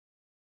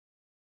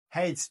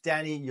Hey, it's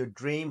Danny, your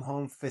dream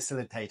home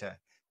facilitator.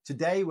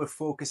 Today, we're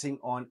focusing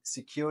on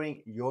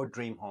securing your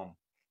dream home.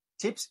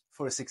 Tips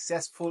for a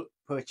successful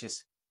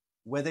purchase.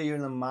 Whether you're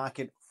in the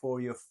market for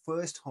your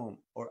first home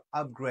or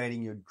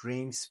upgrading your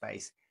dream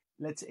space,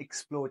 let's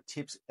explore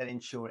tips that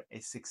ensure a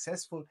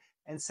successful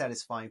and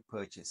satisfying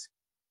purchase.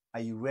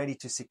 Are you ready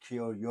to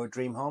secure your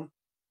dream home?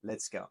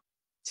 Let's go.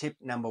 Tip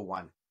number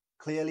one,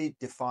 clearly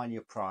define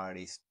your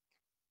priorities.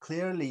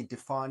 Clearly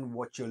define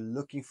what you're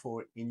looking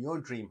for in your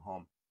dream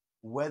home,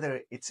 whether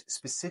it's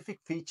specific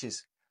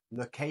features,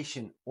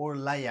 location, or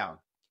layout.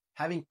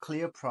 Having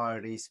clear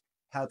priorities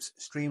helps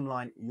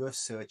streamline your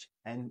search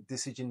and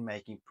decision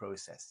making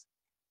process.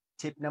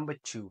 Tip number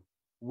two,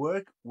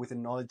 work with a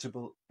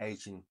knowledgeable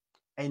agent.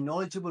 A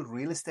knowledgeable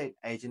real estate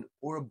agent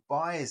or a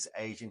buyer's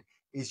agent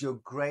is your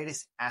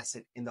greatest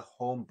asset in the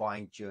home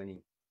buying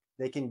journey.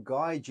 They can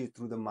guide you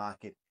through the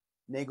market,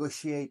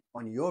 negotiate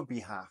on your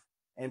behalf,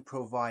 and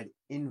provide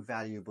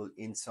invaluable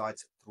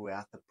insights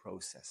throughout the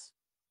process.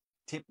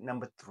 Tip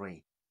number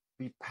three,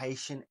 be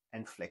patient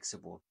and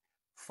flexible.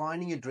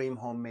 Finding your dream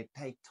home may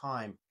take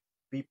time.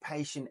 Be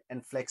patient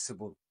and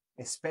flexible,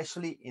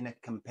 especially in a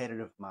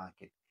competitive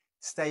market.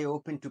 Stay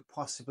open to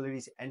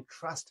possibilities and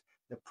trust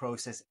the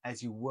process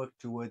as you work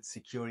towards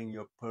securing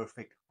your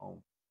perfect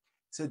home.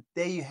 So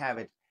there you have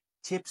it,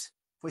 tips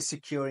for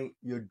securing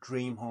your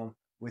dream home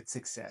with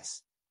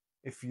success.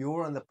 If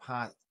you're on the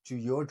path to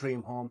your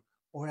dream home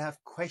or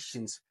have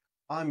questions,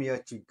 I'm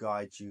here to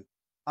guide you.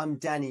 I'm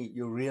Danny,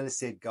 your real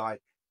estate guide,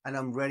 and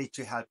I'm ready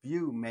to help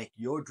you make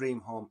your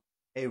dream home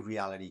a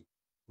reality.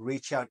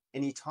 Reach out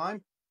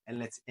anytime and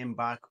let's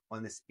embark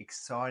on this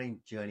exciting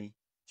journey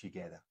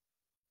together.